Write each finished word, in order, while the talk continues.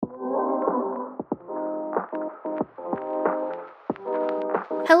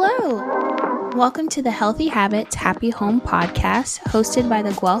Hello! Welcome to the Healthy Habits, Happy Home podcast hosted by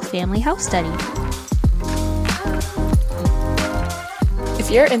the Guelph Family Health Study.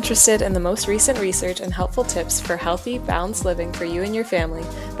 If you're interested in the most recent research and helpful tips for healthy, balanced living for you and your family,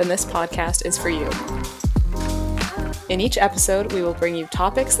 then this podcast is for you. In each episode, we will bring you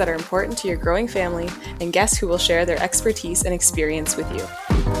topics that are important to your growing family and guests who will share their expertise and experience with you.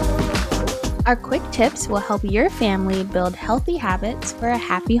 Our quick tips will help your family build healthy habits for a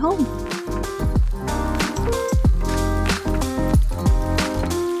happy home.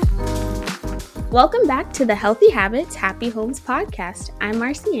 Welcome back to the Healthy Habits, Happy Homes podcast. I'm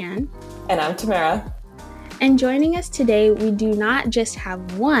Marcianne. And I'm Tamara. And joining us today, we do not just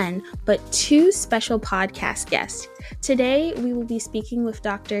have one, but two special podcast guests. Today, we will be speaking with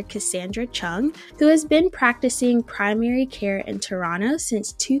Dr. Cassandra Chung, who has been practicing primary care in Toronto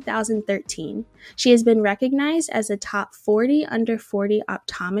since 2013. She has been recognized as a top 40 under 40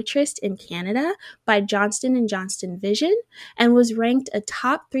 optometrist in Canada by Johnston & Johnson Vision and was ranked a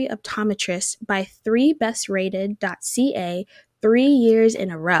top 3 optometrist by 3bestrated.ca 3 years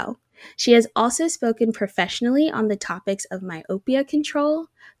in a row. She has also spoken professionally on the topics of myopia control,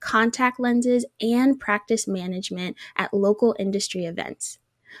 contact lenses, and practice management at local industry events.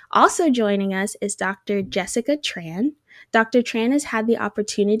 Also joining us is Dr. Jessica Tran. Dr. Tran has had the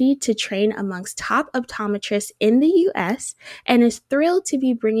opportunity to train amongst top optometrists in the U.S. and is thrilled to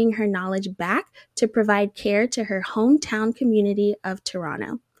be bringing her knowledge back to provide care to her hometown community of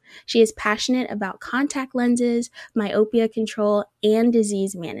Toronto. She is passionate about contact lenses, myopia control, and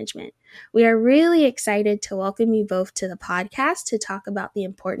disease management. We are really excited to welcome you both to the podcast to talk about the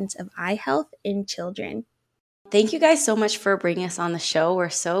importance of eye health in children. Thank you guys so much for bringing us on the show. We're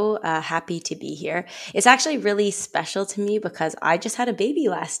so happy to be here. It's actually really special to me because I just had a baby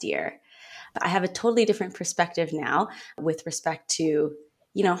last year. I have a totally different perspective now with respect to,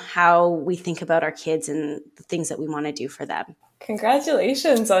 how we think about our kids and the things that we want to do for them.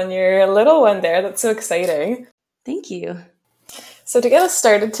 Congratulations on your little one there. That's so exciting. Thank you. So to get us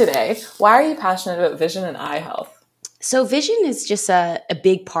started today, why are you passionate about vision and eye health? So vision is just a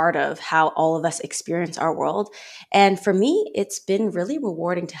big part of how all of us experience our world. And for me, it's been really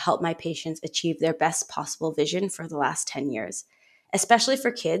rewarding to help my patients achieve their best possible vision for the last 10 years. Especially for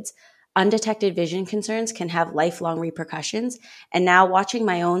kids, undetected vision concerns can have lifelong repercussions. And now watching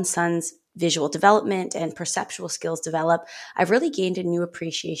my own son's visual development and perceptual skills develop, I've really gained a new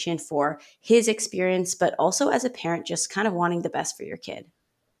appreciation for his experience, but also as a parent, just kind of wanting the best for your kid.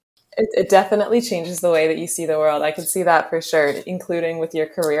 It definitely changes the way that you see the world. I can see that for sure, including with your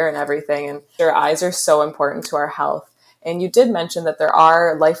career and everything. And your eyes are so important to our health. And you did mention that there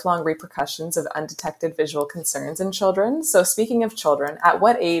are lifelong repercussions of undetected visual concerns in children. So speaking of children, at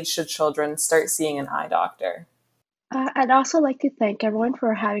what age should children start seeing an eye doctor? I'd also like to thank everyone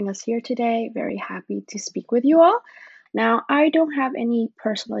for having us here today. Very happy to speak with you all. Now, I don't have any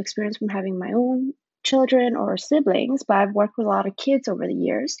personal experience from having my own children or siblings, but I've worked with a lot of kids over the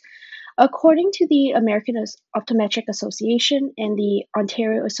years. According to the American Optometric Association and the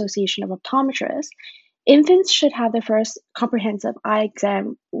Ontario Association of Optometrists, infants should have their first comprehensive eye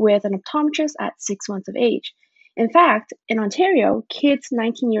exam with an optometrist at 6 months of age. In fact, in Ontario, kids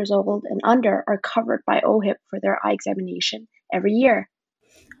 19 years old and under are covered by OHIP for their eye examination every year.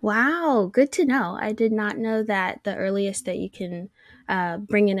 Wow, good to know. I did not know that the earliest that you can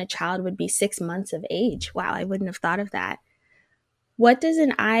bring in a child would be 6 months of age. Wow, I wouldn't have thought of that. What does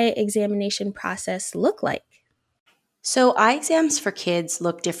an eye examination process look like? So eye exams for kids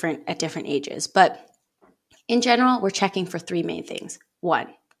look different at different ages, but in general, we're checking for 3 main things.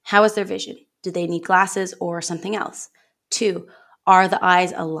 1, how is their vision? Do they need glasses or something else? 2, are the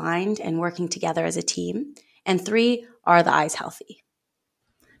eyes aligned and working together as a team? And 3, are the eyes healthy?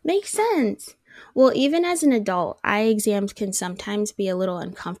 Makes sense. Well, even as an adult, eye exams can sometimes be a little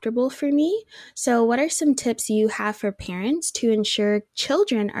uncomfortable for me. So what are some tips you have for parents to ensure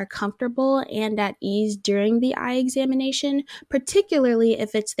children are comfortable and at ease during the eye examination, particularly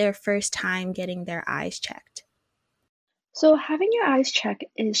if it's their first time getting their eyes checked? So having your eyes checked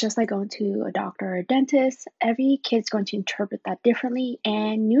is just like going to a doctor or a dentist. Every kid's going to interpret that differently,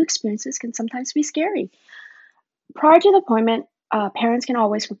 and new experiences can sometimes be scary. Prior to the appointment, parents can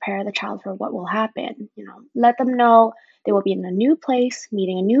always prepare the child for what will happen. Let them know they will be in a new place,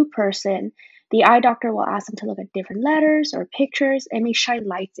 meeting a new person. The eye doctor will ask them to look at different letters or pictures and may shine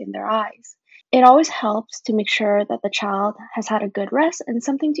lights in their eyes. It always helps to make sure that the child has had a good rest and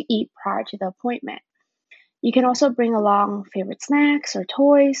something to eat prior to the appointment. You can also bring along favorite snacks or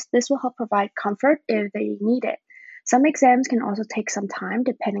toys. This will help provide comfort if they need it. Some exams can also take some time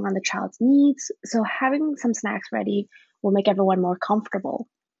depending on the child's needs, so having some snacks ready will make everyone more comfortable.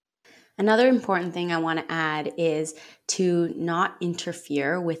 Another important thing I want to add is to not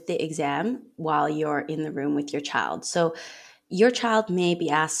interfere with the exam while you're in the room with your child. So your child may be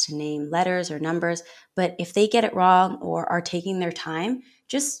asked to name letters or numbers, but if they get it wrong or are taking their time,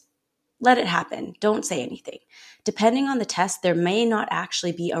 just let it happen. Don't say anything. Depending on the test, there may not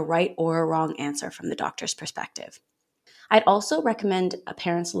actually be a right or a wrong answer from the doctor's perspective. I'd also recommend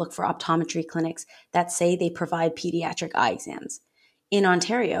parents look for optometry clinics that say they provide pediatric eye exams. In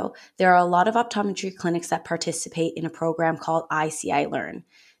Ontario, there are a lot of optometry clinics that participate in a program called ICI Learn.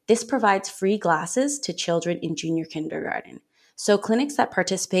 This provides free glasses to children in junior kindergarten. So clinics that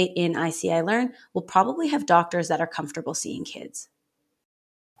participate in ICI Learn will probably have doctors that are comfortable seeing kids.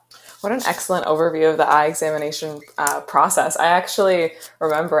 What an excellent overview of the eye examination process. I actually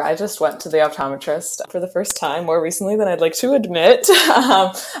remember I just went to the optometrist for the first time more recently than I'd like to admit.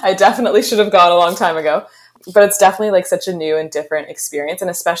 I definitely should have gone a long time ago. But it's definitely like such a new and different experience, and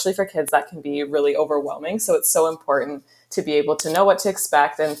especially for kids that can be really overwhelming. So it's so important to be able to know what to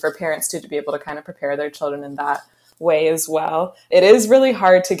expect, and for parents too to be able to kind of prepare their children in that way as well. It is really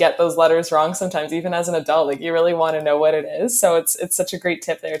hard to get those letters wrong sometimes, even as an adult. Like, you really want to know what it is. So it's such a great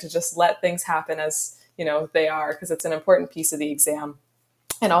tip there to just let things happen as, you know, they are, because it's an important piece of the exam.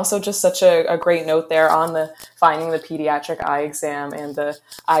 And also just such a great note there on the finding the pediatric eye exam and the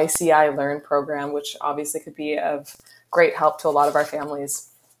ICI Learn program, which obviously could be of great help to a lot of our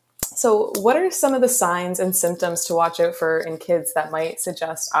families. So what are some of the signs and symptoms to watch out for in kids that might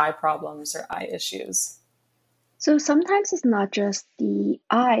suggest eye problems or eye issues? So sometimes it's not just the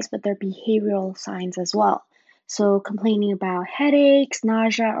eyes, but their behavioral signs as well. So complaining about headaches,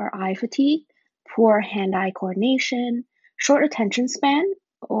 nausea, or eye fatigue, poor hand-eye coordination, short attention span,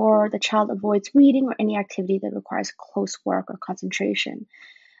 or the child avoids reading or any activity that requires close work or concentration.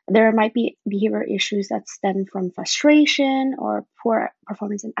 There might be behavior issues that stem from frustration or poor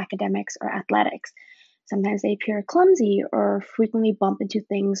performance in academics or athletics. Sometimes they appear clumsy or frequently bump into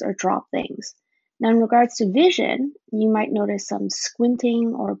things or drop things. Now, in regards to vision, you might notice some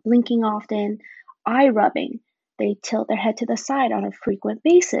squinting or blinking often, eye rubbing. They tilt their head to the side on a frequent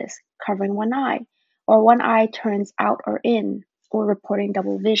basis, covering one eye, or one eye turns out or in, or reporting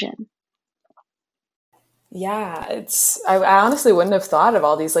double vision. Yeah, I honestly wouldn't have thought of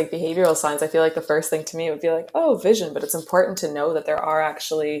all these like behavioral signs. I feel like the first thing to me would be like, oh, vision, but it's important to know that there are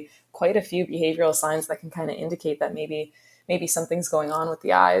actually quite a few behavioral signs that can kind of indicate that maybe something's going on with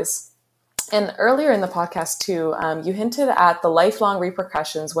the eyes. And earlier in the podcast too, you hinted at the lifelong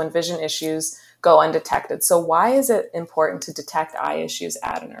repercussions when vision issues go undetected. So why is it important to detect eye issues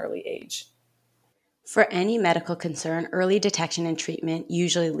at an early age? For any medical concern, early detection and treatment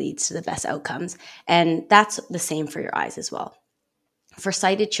usually leads to the best outcomes, and that's the same for your eyes as well. For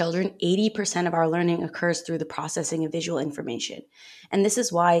sighted children, 80% of our learning occurs through the processing of visual information. And this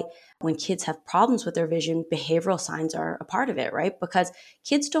is why when kids have problems with their vision, behavioral signs are a part of it, right? Because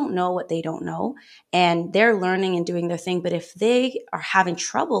kids don't know what they don't know, and they're learning and doing their thing. But if they are having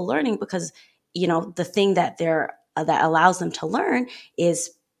trouble learning because, the thing that that allows them to learn is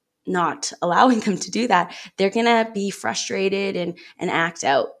not allowing them to do that, they're going to be frustrated and act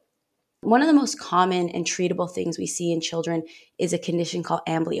out. One of the most common and treatable things we see in children is a condition called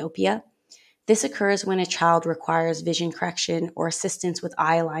amblyopia. This occurs when a child requires vision correction or assistance with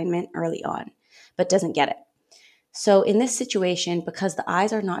eye alignment early on, but doesn't get it. So in this situation, because the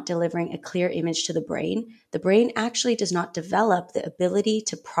eyes are not delivering a clear image to the brain actually does not develop the ability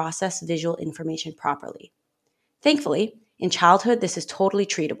to process visual information properly. Thankfully, in childhood, this is totally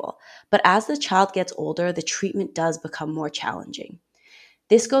treatable, but as the child gets older, the treatment does become more challenging.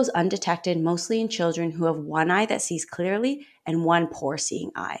 This goes undetected mostly in children who have one eye that sees clearly and one poor seeing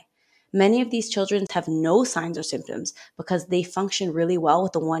eye. Many of these children have no signs or symptoms because they function really well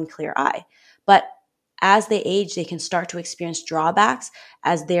with the one clear eye. But as they age, they can start to experience drawbacks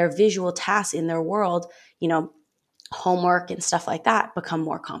as their visual tasks in their world, homework and stuff like that, become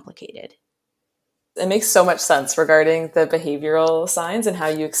more complicated. It makes so much sense regarding the behavioral signs and how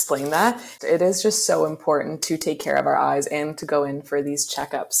you explain that. It is just so important to take care of our eyes and to go in for these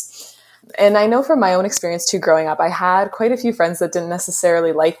checkups. And I know from my own experience too, growing up, I had quite a few friends that didn't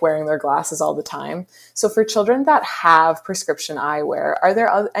necessarily like wearing their glasses all the time. So for children that have prescription eyewear, are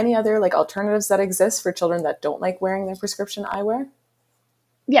there any other like alternatives that exist for children that don't like wearing their prescription eyewear?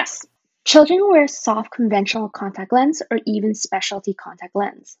 Yes, children who wear soft conventional contact lens or even specialty contact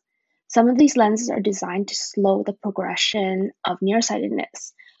lens. Some of these lenses are designed to slow the progression of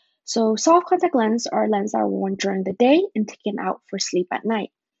nearsightedness. So soft contact lenses are lenses that are worn during the day and taken out for sleep at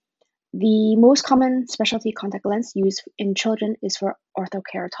night. The most common specialty contact lens used in children is for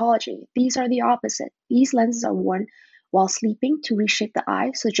orthokeratology. These are the opposite. These lenses are worn while sleeping to reshape the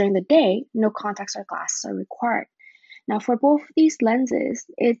eye. So during the day, no contacts or glasses are required. Now, for both of these lenses,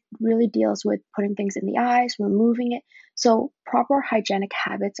 it really deals with putting things in the eyes, removing it. So, proper hygienic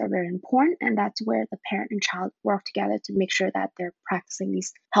habits are very important, and that's where the parent and child work together to make sure that they're practicing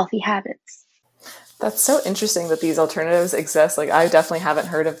these healthy habits. That's so interesting that these alternatives exist. Like, I definitely haven't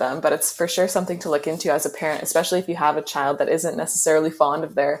heard of them, but it's for sure something to look into as a parent, especially if you have a child that isn't necessarily fond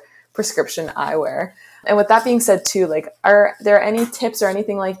of their prescription eyewear. And with that being said too, like, are there any tips or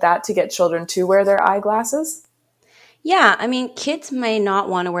anything like that to get children to wear their eyeglasses? Yeah, I mean, kids may not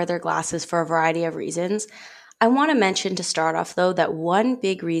want to wear their glasses for a variety of reasons. I want to mention to start off, though, that one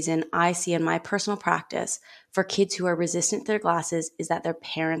big reason I see in my personal practice for kids who are resistant to their glasses is that their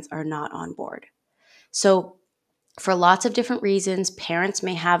parents are not on board. So, for lots of different reasons, parents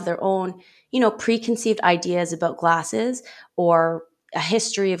may have their own, preconceived ideas about glasses or a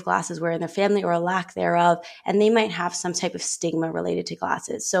history of glasses wearing in their family or a lack thereof, and they might have some type of stigma related to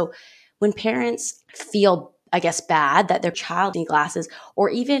glasses. So, when parents feel, I guess, bad that their child needs glasses, or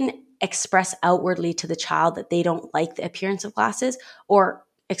even express outwardly to the child that they don't like the appearance of glasses, or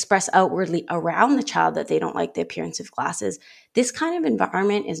express outwardly around the child that they don't like the appearance of glasses, this kind of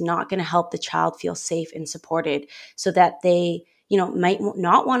environment is not going to help the child feel safe and supported so that they, might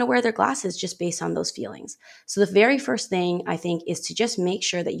not want to wear their glasses just based on those feelings. So the very first thing I think is to just make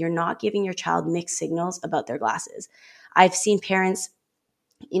sure that you're not giving your child mixed signals about their glasses. I've seen parents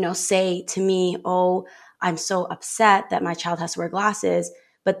say to me, oh, I'm so upset that my child has to wear glasses,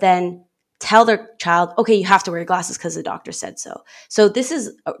 but then tell their child, okay, you have to wear glasses because the doctor said so. So this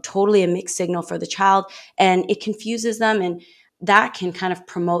is totally a mixed signal for the child, and it confuses them, and that can kind of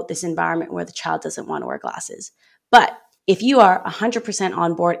promote this environment where the child doesn't want to wear glasses. But if you are 100%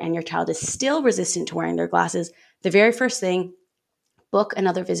 on board and your child is still resistant to wearing their glasses, the very first thing, book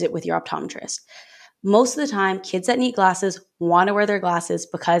another visit with your optometrist. Most of the time, kids that need glasses want to wear their glasses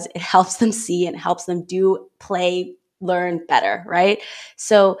because it helps them see and helps them do, play, learn better, right?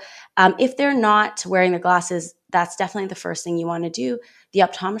 So if they're not wearing their glasses, that's definitely the first thing you want to do. The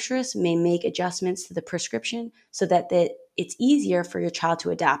optometrist may make adjustments to the prescription so that it's easier for your child to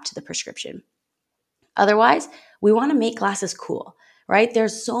adapt to the prescription. Otherwise, we want to make glasses cool, right?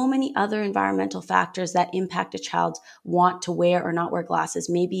 There's so many other environmental factors that impact a child's want to wear or not wear glasses.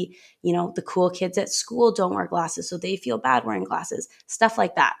 Maybe, the cool kids at school don't wear glasses, so they feel bad wearing glasses, stuff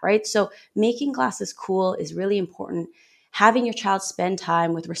like that, right? So making glasses cool is really important. Having your child spend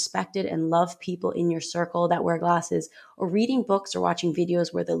time with respected and loved people in your circle that wear glasses, or reading books or watching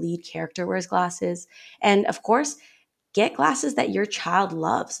videos where the lead character wears glasses. And of course, get glasses that your child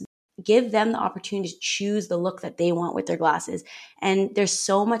loves. Give them the opportunity to choose the look that they want with their glasses. And there's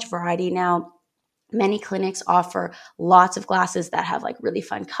so much variety now. Many clinics offer lots of glasses that have like really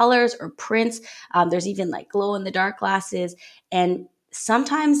fun colors or prints. There's even like glow in the dark glasses. And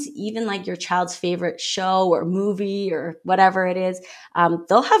sometimes even like your child's favorite show or movie or whatever it is,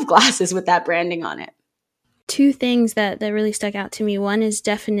 they'll have glasses with that branding on it. Two things that really stuck out to me. One is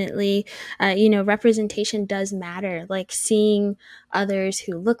definitely, representation does matter. Like seeing others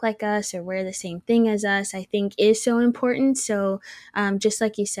who look like us or wear the same thing as us, I think is so important. So just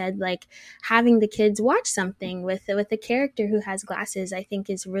like you said, like having the kids watch something with a character who has glasses, I think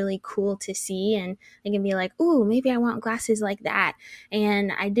is really cool to see. And they can be like, ooh, maybe I want glasses like that.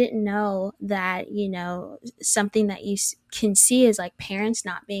 And I didn't know that, something that you can see is like parents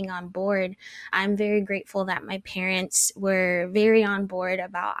not being on board. I'm very grateful that my parents were very on board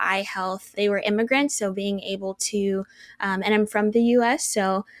about eye health. They were immigrants, so being able to, and I'm from the US,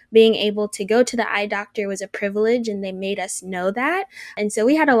 so being able to go to the eye doctor was a privilege, and they made us know that. And so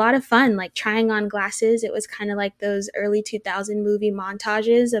we had a lot of fun, like trying on glasses. It was kind of like those early 2000 movie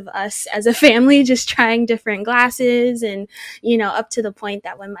montages of us as a family just trying different glasses. And, up to the point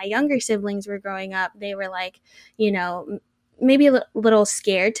that when my younger siblings were growing up, they were like, maybe a little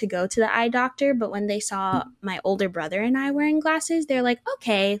scared to go to the eye doctor, but when they saw my older brother and I wearing glasses, they're like,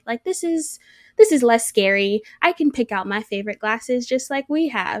 okay, like this is less scary. I can pick out my favorite glasses just like we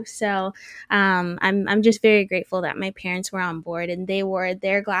have. So I'm just very grateful that my parents were on board and they wore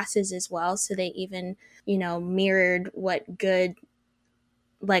their glasses as well. So they even, mirrored what good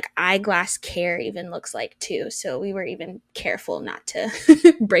like eyeglass care even looks like too. So we were even careful not to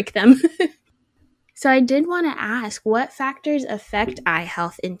break them. So I did want to ask, what factors affect eye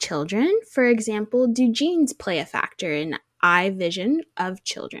health in children? For example, do genes play a factor in eye vision of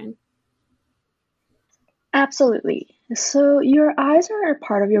children? Absolutely. So, your eyes are a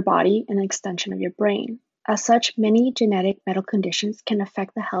part of your body and an extension of your brain. As such, many genetic medical conditions can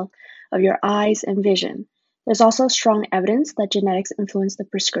affect the health of your eyes and vision. There's also strong evidence that genetics influence the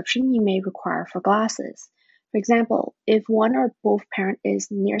prescription you may require for glasses. For example, if one or both parent is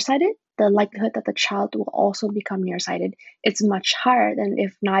nearsighted, the likelihood that the child will also become nearsighted is much higher than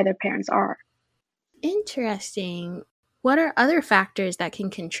if neither parents are. Interesting. What are other factors that can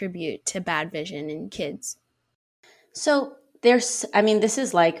contribute to bad vision in kids? So this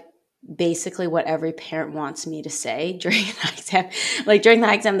is like basically what every parent wants me to say during an eye exam. Like during the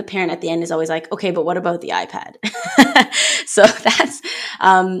eye exam, the parent at the end is always like, okay, but what about the iPad? So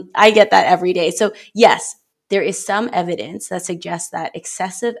I get that every day. So yes, there is some evidence that suggests that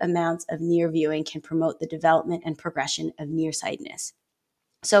excessive amounts of near viewing can promote the development and progression of nearsightedness.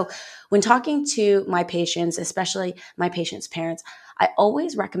 So when talking to my patients, especially my patients' parents, I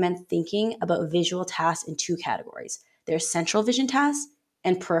always recommend thinking about visual tasks in two categories. There's central vision tasks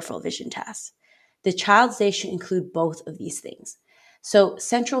and peripheral vision tasks. The child's day should include both of these things. So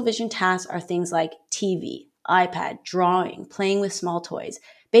central vision tasks are things like TV, iPad, drawing, playing with small toys,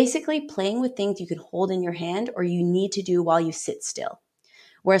 basically playing with things you can hold in your hand or you need to do while you sit still.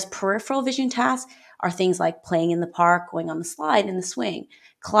 Whereas peripheral vision tasks are things like playing in the park, going on the slide and the swing,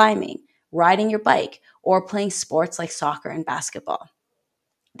 climbing, riding your bike, or playing sports like soccer and basketball.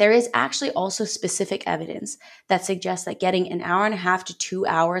 There is actually also specific evidence that suggests that getting an hour and a half to 2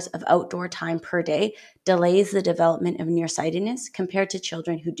 hours of outdoor time per day delays the development of nearsightedness compared to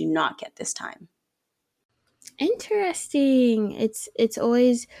children who do not get this time. Interesting. It's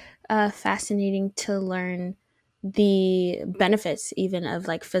always fascinating to learn the benefits even of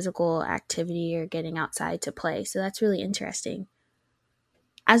like physical activity or getting outside to play. So that's really interesting.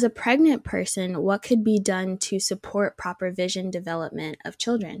 As a pregnant person, what could be done to support proper vision development of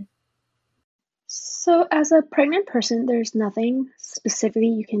children? So, as a pregnant person, there's nothing specifically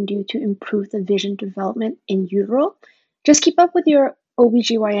you can do to improve the vision development in utero. Just keep up with your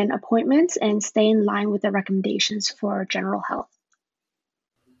OBGYN appointments and stay in line with the recommendations for general health.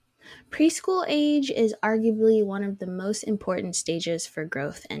 Preschool age is arguably one of the most important stages for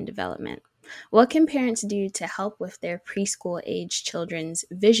growth and development. What can parents do to help with their preschool age children's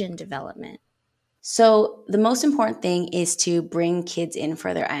vision development? So the most important thing is to bring kids in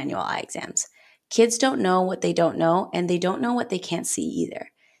for their annual eye exams. Kids don't know what they don't know, and they don't know what they can't see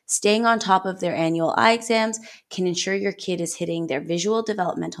either. Staying on top of their annual eye exams can ensure your kid is hitting their visual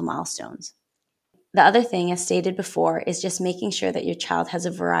developmental milestones. The other thing, as stated before, is just making sure that your child has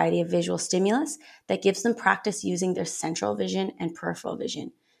a variety of visual stimulus that gives them practice using their central vision and peripheral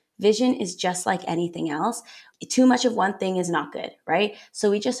vision. Vision is just like anything else. Too much of one thing is not good, right? So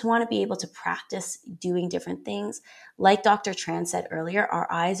we just want to be able to practice doing different things. Like Dr. Tran said earlier, our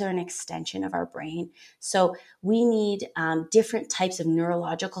eyes are an extension of our brain. So we need different types of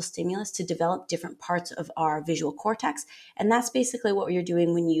neurological stimulus to develop different parts of our visual cortex. And that's basically what you're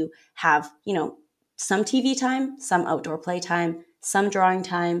doing when you have, some TV time, some outdoor play time, some drawing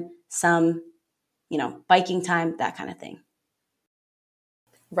time, some, biking time, that kind of thing.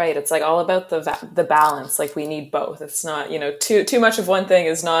 Right. It's like all about the balance. Like we need both. It's not, too much of one thing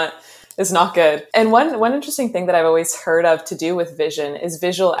is not good. And one interesting thing that I've always heard of to do with vision is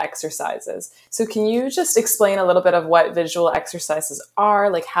visual exercises. So can you just explain a little bit of what visual exercises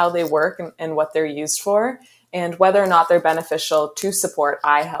are, like how they work and what they're used for, and whether or not they're beneficial to support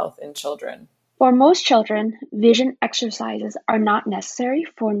eye health in children? For most children, vision exercises are not necessary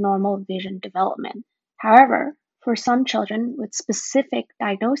for normal vision development. However, for some children with specific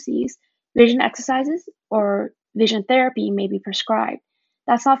diagnoses, vision exercises or vision therapy may be prescribed.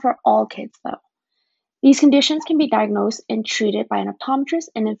 That's not for all kids, though. These conditions can be diagnosed and treated by an optometrist,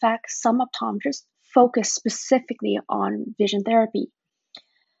 and in fact, some optometrists focus specifically on vision therapy.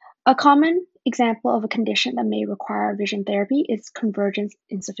 A common example of a condition that may require vision therapy is convergence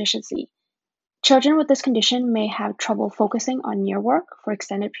insufficiency. Children with this condition may have trouble focusing on near work for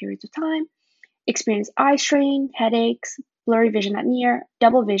extended periods of time, experience eye strain, headaches, blurry vision at near,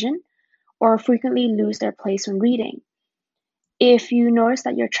 double vision, or frequently lose their place when reading. If you notice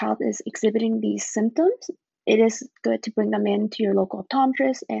that your child is exhibiting these symptoms, it is good to bring them in to your local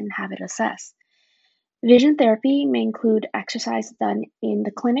optometrist and have it assessed. Vision therapy may include exercise done in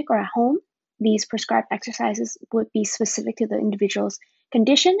the clinic or at home. These prescribed exercises would be specific to the individual's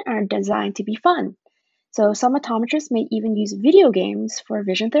condition and are designed to be fun. So some optometrists may even use video games for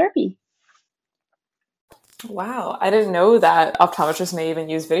vision therapy. Wow. I didn't know that optometrists may even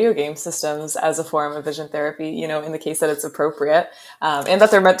use video game systems as a form of vision therapy, in the case that it's appropriate, and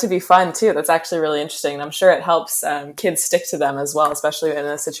that they're meant to be fun too. That's actually really interesting. And I'm sure it helps kids stick to them as well, especially in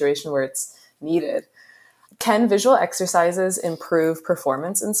a situation where it's needed. Can visual exercises improve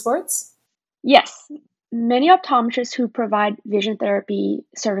performance in sports? Yes, many optometrists who provide vision therapy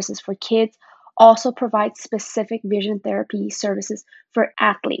services for kids also provide specific vision therapy services for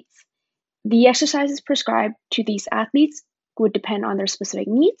athletes. The exercises prescribed to these athletes would depend on their specific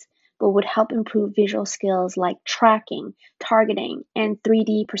needs, but would help improve visual skills like tracking, targeting, and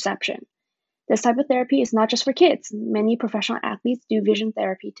 3D perception. This type of therapy is not just for kids. Many professional athletes do vision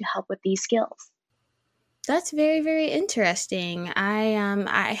therapy to help with these skills. That's very, very interesting.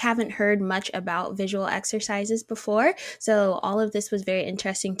 I haven't heard much about visual exercises before, so all of this was very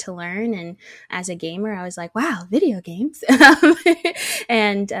interesting to learn. And as a gamer, I was like, "Wow, video games!"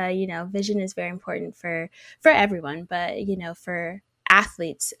 And vision is very important for everyone, but for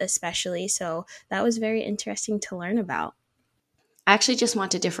athletes especially. So that was very interesting to learn about. I actually just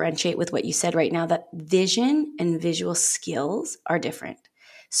want to differentiate with what you said right now, that vision and visual skills are different.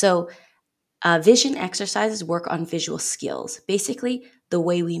 So vision exercises work on visual skills, basically the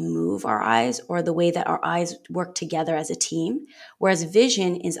way we move our eyes or the way that our eyes work together as a team, whereas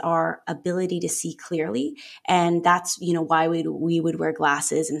vision is our ability to see clearly, and that's why we would wear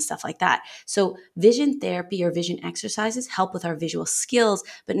glasses and stuff like that. So vision therapy or vision exercises help with our visual skills,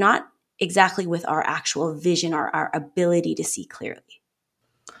 but not exactly with our actual vision or our ability to see clearly.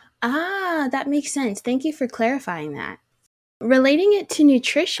 Ah, that makes sense. Thank you for clarifying that. Relating it to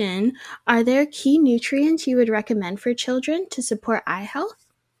nutrition, are there key nutrients you would recommend for children to support eye health?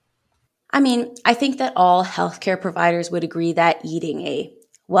 I mean, I think that all healthcare providers would agree that eating a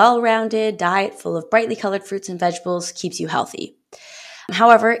well-rounded diet full of brightly colored fruits and vegetables keeps you healthy.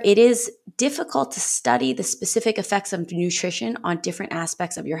 However, it is difficult to study the specific effects of nutrition on different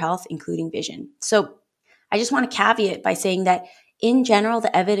aspects of your health, including vision. So I just want to caveat by saying that in general,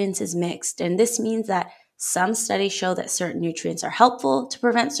 the evidence is mixed. And this means that some studies show that certain nutrients are helpful to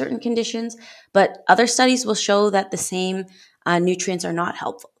prevent certain conditions, but other studies will show that the same nutrients are not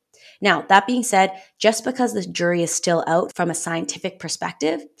helpful. Now, that being said, just because the jury is still out from a scientific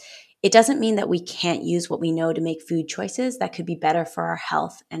perspective, it doesn't mean that we can't use what we know to make food choices that could be better for our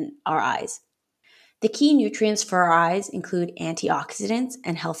health and our eyes. The key nutrients for our eyes include antioxidants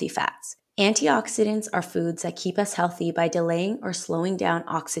and healthy fats. Antioxidants are foods that keep us healthy by delaying or slowing down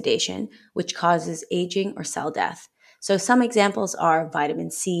oxidation, which causes aging or cell death. So some examples are vitamin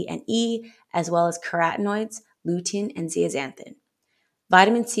C and E, as well as carotenoids, lutein, and zeaxanthin.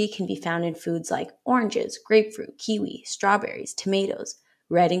 Vitamin C can be found in foods like oranges, grapefruit, kiwi, strawberries, tomatoes,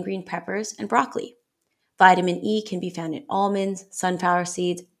 red and green peppers, and broccoli. Vitamin E can be found in almonds, sunflower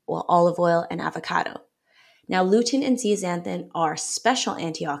seeds, olive oil, and avocado. Now, lutein and zeaxanthin are special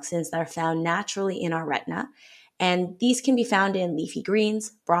antioxidants that are found naturally in our retina, and these can be found in leafy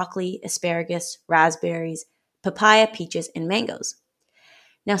greens, broccoli, asparagus, raspberries, papaya, peaches, and mangoes.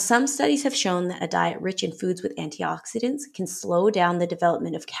 Now, some studies have shown that a diet rich in foods with antioxidants can slow down the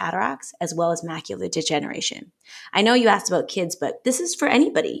development of cataracts as well as macular degeneration. I know you asked about kids, but this is for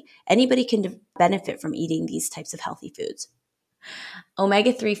anybody. Anybody can benefit from eating these types of healthy foods.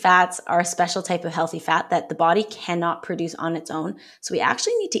 Omega-3 fats are a special type of healthy fat that the body cannot produce on its own, so we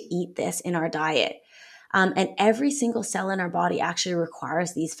actually need to eat this in our diet. And every single cell in our body actually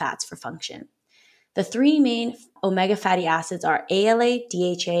requires these fats for function. The three main omega fatty acids are ALA,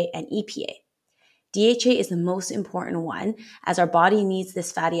 DHA, and EPA. DHA is the most important one, as our body needs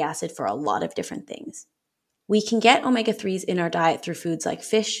this fatty acid for a lot of different things. We can get omega-3s in our diet through foods like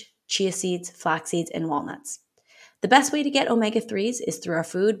fish, chia seeds, flax seeds, and walnuts. The best way to get omega-3s is through our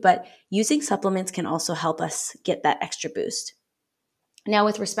food, but using supplements can also help us get that extra boost. Now,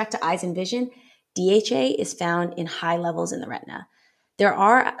 with respect to eyes and vision, DHA is found in high levels in the retina. There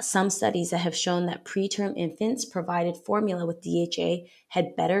are some studies that have shown that preterm infants provided formula with DHA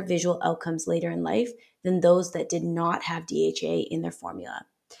had better visual outcomes later in life than those that did not have DHA in their formula.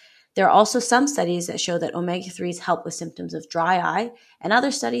 There are also some studies that show that omega-3s help with symptoms of dry eye, and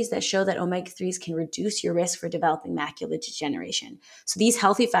other studies that show that omega-3s can reduce your risk for developing macular degeneration. So these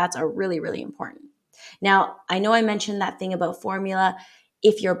healthy fats are really, really important. Now, I know I mentioned that thing about formula.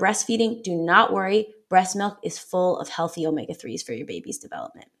 If you're breastfeeding, do not worry. Breast milk is full of healthy omega-3s for your baby's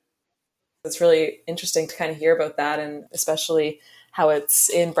development. It's really interesting to kind of hear about that, and especially how it's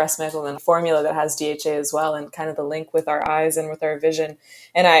in breast milk and then formula that has DHA as well, and kind of the link with our eyes and with our vision.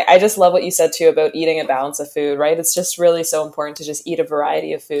 And I just love what you said too about eating a balance of food, right? It's just really so important to just eat a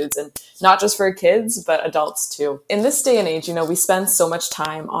variety of foods, and not just for kids, but adults too. In this day and age, we spend so much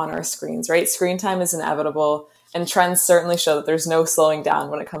time on our screens, right? Screen time is inevitable. And trends certainly show that there's no slowing down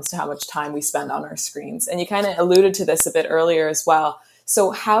when it comes to how much time we spend on our screens. And you kind of alluded to this a bit earlier as well.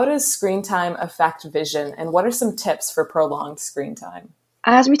 So how does screen time affect vision, and what are some tips for prolonged screen time?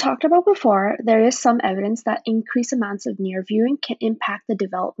 As we talked about before, there is some evidence that increased amounts of near viewing can impact the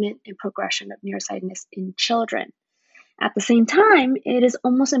development and progression of nearsightedness in children. At the same time, it is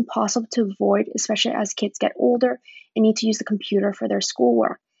almost impossible to avoid, especially as kids get older and need to use the computer for their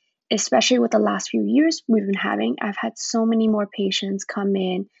schoolwork. especially with the last few years we've been having. I've had so many more patients come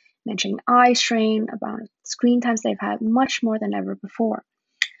in mentioning eye strain, about screen times they've had, much more than ever before.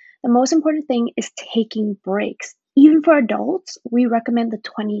 The most important thing is taking breaks. Even for adults, we recommend the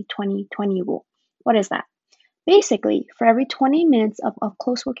 20-20-20 rule. What is that? Basically, for every 20 minutes of up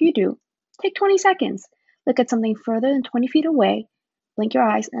close work you do, take 20 seconds. Look at something further than 20 feet away, blink your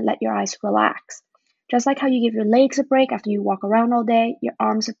eyes, and let your eyes relax. Just like how you give your legs a break after you walk around all day, your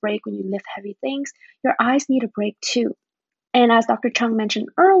arms a break when you lift heavy things, your eyes need a break too. And as Dr. Chung mentioned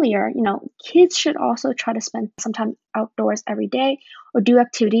earlier, kids should also try to spend some time outdoors every day or do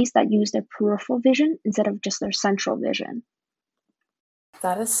activities that use their peripheral vision instead of just their central vision.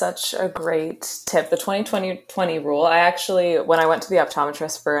 That is such a great tip. The 20-20-20 rule. I actually, when I went to the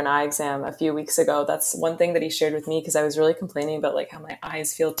optometrist for an eye exam a few weeks ago, that's one thing that he shared with me because I was really complaining about like how my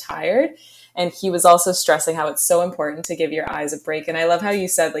eyes feel tired. And he was also stressing how it's so important to give your eyes a break. And I love how you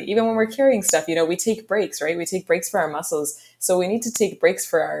said, like, even when we're carrying stuff, we take breaks, right? We take breaks for our muscles. So we need to take breaks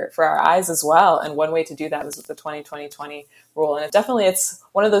for our eyes as well. And one way to do that is with the 20-20-20 rule. And it's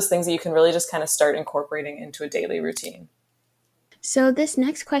one of those things that you can really just kind of start incorporating into a daily routine. So this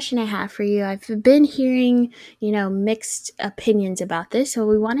next question I have for you, I've been hearing, mixed opinions about this. So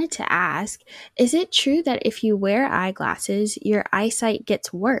we wanted to ask, is it true that if you wear eyeglasses, your eyesight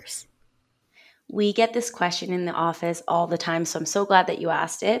gets worse? We get this question in the office all the time, so I'm so glad that you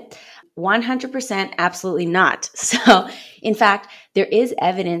asked it. 100% absolutely not. So, in fact, there is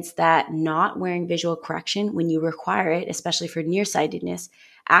evidence that not wearing visual correction when you require it, especially for nearsightedness,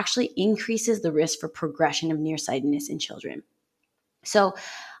 actually increases the risk for progression of nearsightedness in children. So,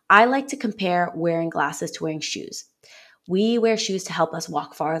 I like to compare wearing glasses to wearing shoes. We wear shoes to help us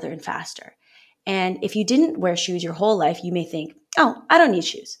walk farther and faster. And if you didn't wear shoes your whole life, you may think, oh, I don't need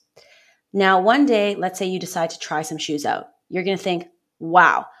shoes. Now, one day, let's say you decide to try some shoes out. You're going to think,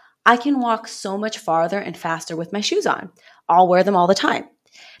 wow, I can walk so much farther and faster with my shoes on. I'll wear them all the time.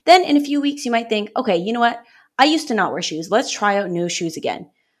 Then in a few weeks, you might think, okay, you know what? I used to not wear shoes. Let's try out new shoes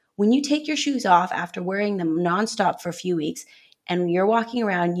again. When you take your shoes off after wearing them nonstop for a few weeks and you're walking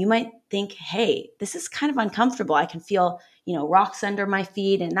around, you might think, hey, this is kind of uncomfortable. I can feel, rocks under my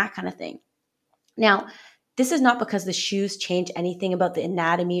feet and that kind of thing. Now, this is not because the shoes change anything about the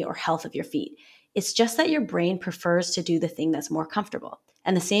anatomy or health of your feet. It's just that your brain prefers to do the thing that's more comfortable.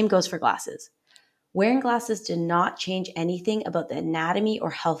 And the same goes for glasses. Wearing glasses did not change anything about the anatomy or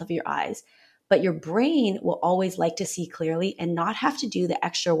health of your eyes, but your brain will always like to see clearly and not have to do the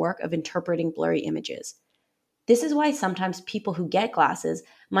extra work of interpreting blurry images. This is why sometimes people who get glasses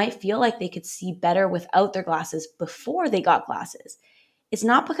might feel like they could see better without their glasses before they got glasses. It's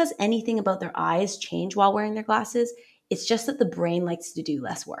not because anything about their eyes change while wearing their glasses. It's just that the brain likes to do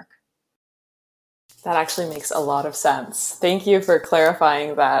less work. That actually makes a lot of sense. Thank you for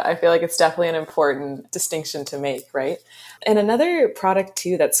clarifying that. I feel like it's definitely an important distinction to make, right? And another product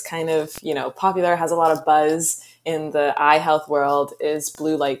too that's kind of, popular, has a lot of buzz in the eye health world is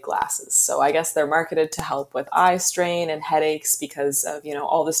blue light glasses. So I guess they're marketed to help with eye strain and headaches because of,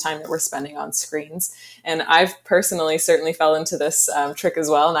 all this time that we're spending on screens. And I've personally certainly fell into this trick as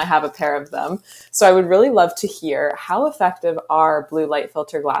well, and I have a pair of them. So I would really love to hear, how effective are blue light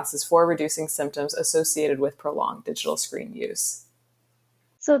filter glasses for reducing symptoms associated with prolonged digital screen use?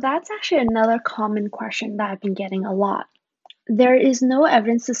 So that's actually another common question that I've been getting a lot. There is no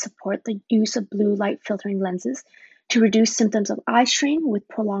evidence to support the use of blue light filtering lenses to reduce symptoms of eye strain with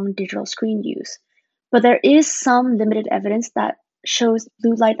prolonged digital screen use. But there is some limited evidence that shows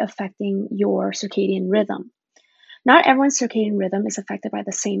blue light affecting your circadian rhythm. Not everyone's circadian rhythm is affected by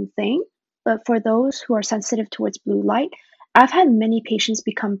the same thing, but for those who are sensitive towards blue light, I've had many patients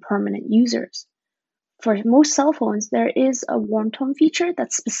become permanent users. For most cell phones, there is a warm tone feature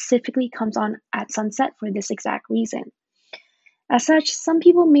that specifically comes on at sunset for this exact reason. As such, some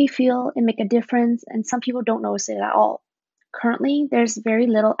people may feel it make a difference and some people don't notice it at all. Currently, there's very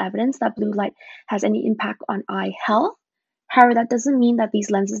little evidence that blue light has any impact on eye health. However, that doesn't mean that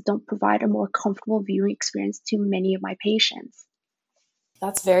these lenses don't provide a more comfortable viewing experience to many of my patients.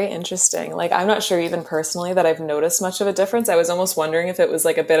 That's very interesting. Like, I'm not sure even personally that I've noticed much of a difference. I was almost wondering if it was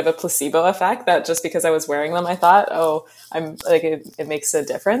like a bit of a placebo effect, that just because I was wearing them, I thought, oh, I'm like, it makes a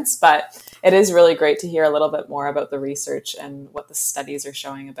difference. But it is really great to hear a little bit more about the research and what the studies are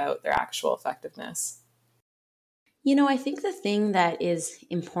showing about their actual effectiveness. I think the thing that is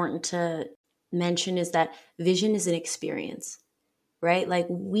important to mention is that vision is an experience, right? Like,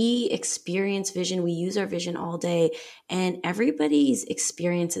 we experience vision, we use our vision all day, and everybody's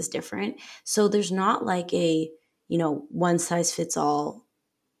experience is different. So there's not like a, one size fits all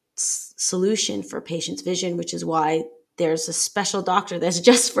solution for patients' vision, which is why there's a special doctor that's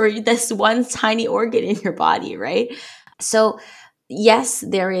just for this one tiny organ in your body, right? So yes,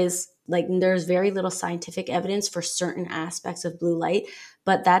 there's very little scientific evidence for certain aspects of blue light,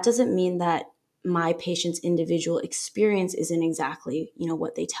 but that doesn't mean that my patient's individual experience isn't exactly,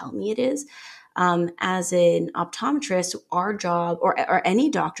 what they tell me it is. As an optometrist, our job, or any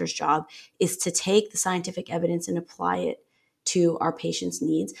doctor's job, is to take the scientific evidence and apply it to our patient's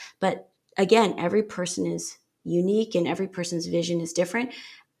needs. But again, every person is unique and every person's vision is different.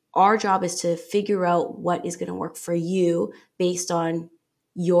 Our job is to figure out what is going to work for you based on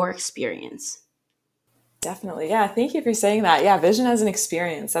your experience. Definitely. Yeah. Thank you for saying that. Yeah. Vision as an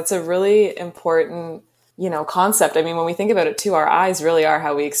experience. That's a really important, concept. I mean, when we think about it too, our eyes really are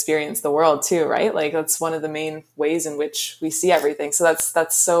how we experience the world too, right? Like that's one of the main ways in which we see everything. So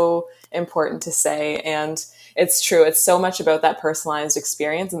that's so important to say. And it's true. It's so much about that personalized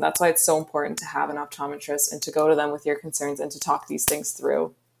experience. And that's why it's so important to have an optometrist and to go to them with your concerns and to talk these things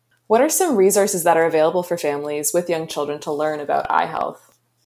through. What are some resources that are available for families with young children to learn about eye health?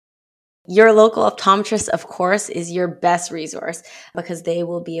 Your local optometrist, of course, is your best resource because they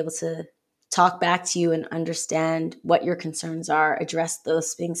will be able to talk back to you and understand what your concerns are, address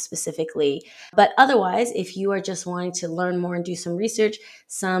those things specifically. But otherwise, if you are just wanting to learn more and do some research,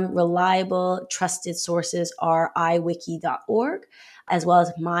 some reliable, trusted sources are iwiki.org, as well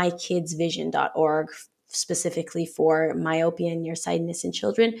as mykidsvision.org, specifically for myopia and nearsightedness in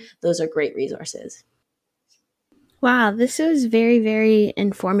children. Those are great resources. Wow, this was very, very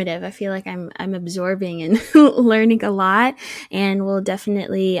informative. I feel like I'm absorbing and learning a lot, and we'll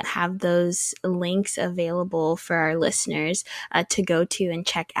definitely have those links available for our listeners to go to and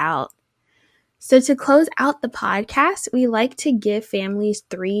check out. So to close out the podcast, we like to give families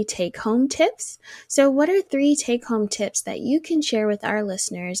 3 take-home tips. So what are 3 take-home tips that you can share with our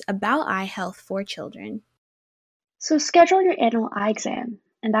listeners about eye health for children? So schedule your annual eye exam,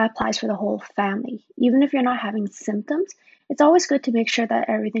 and that applies for the whole family. Even if you're not having symptoms, it's always good to make sure that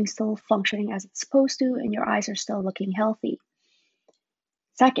everything's still functioning as it's supposed to and your eyes are still looking healthy.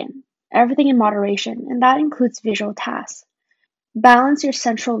 Second, everything in moderation, and that includes visual tasks. Balance your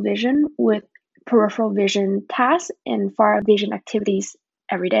central vision with peripheral vision tasks and far vision activities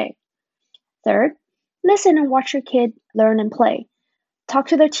every day. Third, listen and watch your kid learn and play. Talk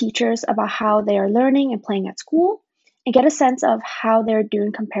to their teachers about how they are learning and playing at school, and get a sense of how they're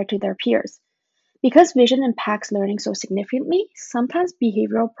doing compared to their peers. Because vision impacts learning so significantly, sometimes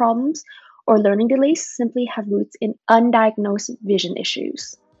behavioral problems or learning delays simply have roots in undiagnosed vision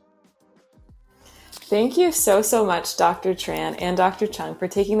issues. Thank you so much, Dr. Tran and Dr. Chung, for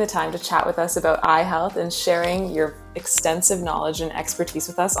taking the time to chat with us about eye health and sharing your extensive knowledge and expertise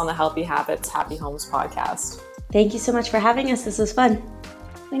with us on the Healthy Habits, Happy Homes podcast. Thank you so much for having us. This was fun.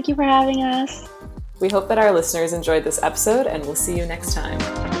 Thank you for having us. We hope that our listeners enjoyed this episode, and we'll see you next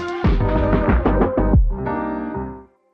time.